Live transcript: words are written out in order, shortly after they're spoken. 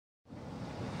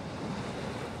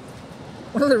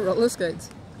One of the roller skates.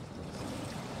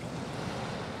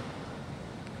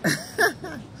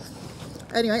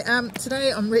 Anyway,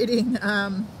 today I'm reading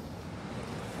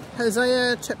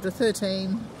Hosea chapter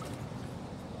 13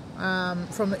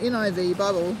 from the NIV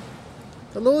Bible.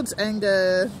 The Lord's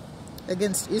anger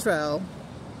against Israel.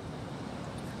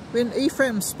 When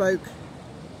Ephraim spoke,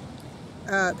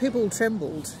 people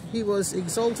trembled. He was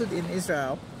exalted in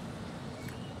Israel,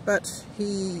 but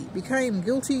he became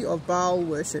guilty of Baal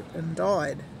worship and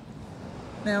died.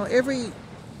 Now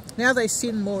they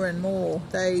sin more and more.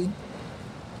 They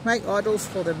make idols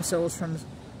for themselves from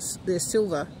their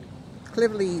silver,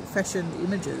 cleverly fashioned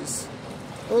images,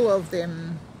 all of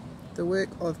them the work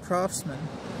of craftsmen.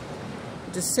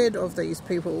 It is said of these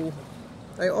people,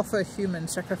 they offer human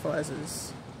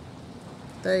sacrifices.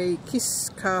 They kiss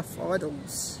calf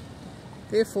idols.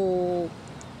 Therefore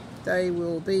they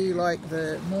will be like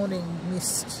the morning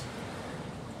mist,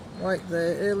 like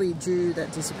the early dew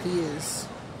that disappears,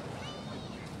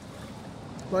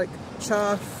 like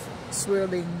chaff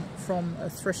swirling from a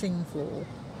threshing floor,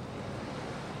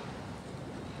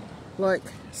 like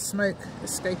smoke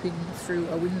escaping through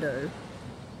a window.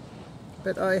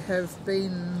 But I have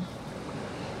been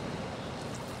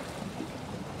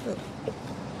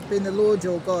the Lord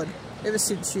your God ever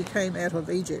since you came out of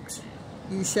Egypt.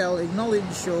 You shall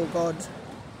acknowledge your God,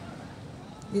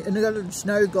 acknowledge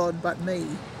no God but me,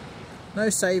 no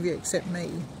Saviour except me.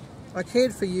 I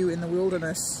cared for you in the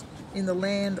wilderness, in the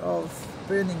land of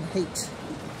burning heat.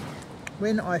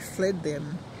 When I fled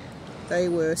them, they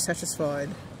were satisfied.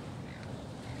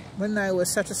 When they were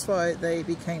satisfied, they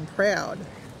became proud.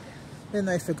 Then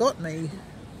they forgot me.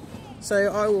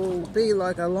 So I will be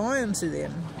like a lion to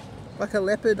them. Like a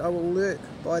leopard, I will lurk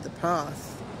by the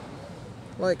path.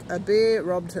 Like a bear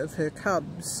robbed of her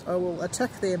cubs, I will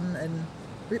attack them and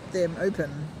rip them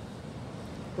open.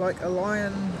 Like a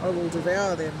lion, I will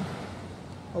devour them.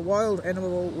 A wild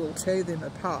animal will tear them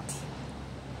apart.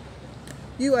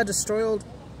 You are destroyed,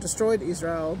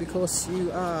 Israel, because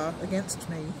you are against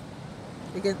me,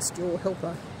 against your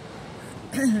helper.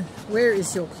 Where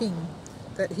is your king,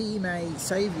 that he may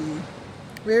save you?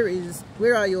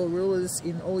 Where are your rulers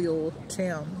in all your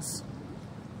towns,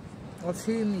 of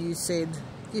whom you said,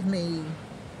 give me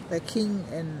a king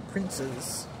and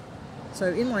princes? So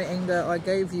in my anger I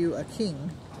gave you a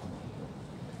king,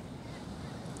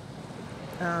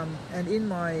 and in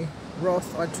my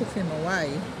wrath I took him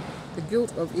away. The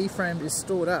guilt of Ephraim is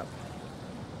stored up.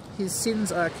 His sins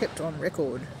are kept on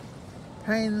record.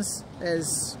 Pains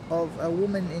as of a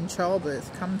woman in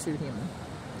childbirth come to him,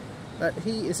 but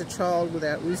he is a child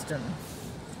without wisdom.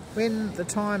 When the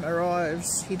time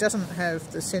arrives, he doesn't have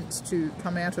the sense to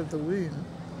come out of the womb.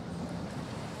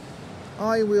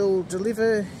 I will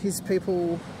deliver his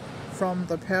people from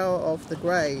the power of the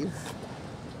grave.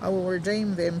 I will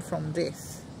redeem them from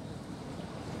death.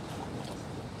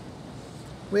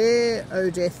 Where, O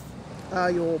death, are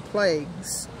your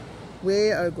plagues?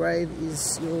 Where, O grave,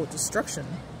 is your destruction?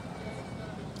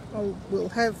 I will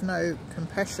have no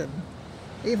compassion,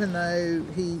 even though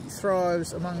he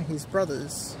thrives among his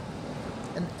brothers.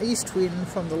 An east wind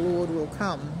from the Lord will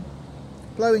come,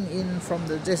 blowing in from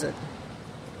the desert.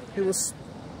 His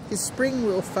spring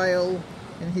will fail,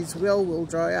 and his well will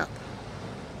dry up.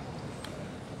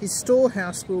 His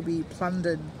storehouse will be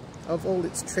plundered of all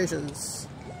its treasures.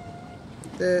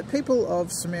 The people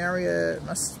of Samaria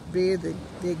must bear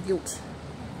their guilt,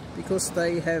 because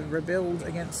they have rebelled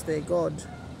against their God.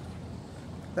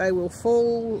 They will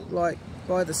fall like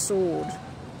by the sword.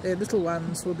 Their little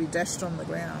ones will be dashed on the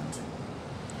ground,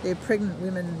 their pregnant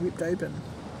women ripped open.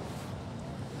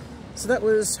 So that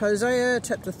was Hosea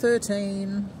chapter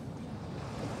 13,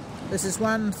 verses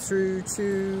 1 through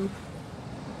to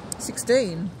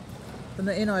 16 from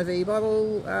the NIV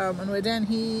Bible, and we're down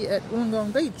here at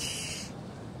Wollongong Beach,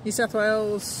 New South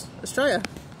Wales, Australia.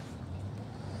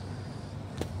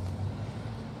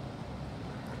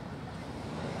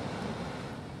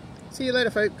 See you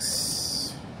later, folks.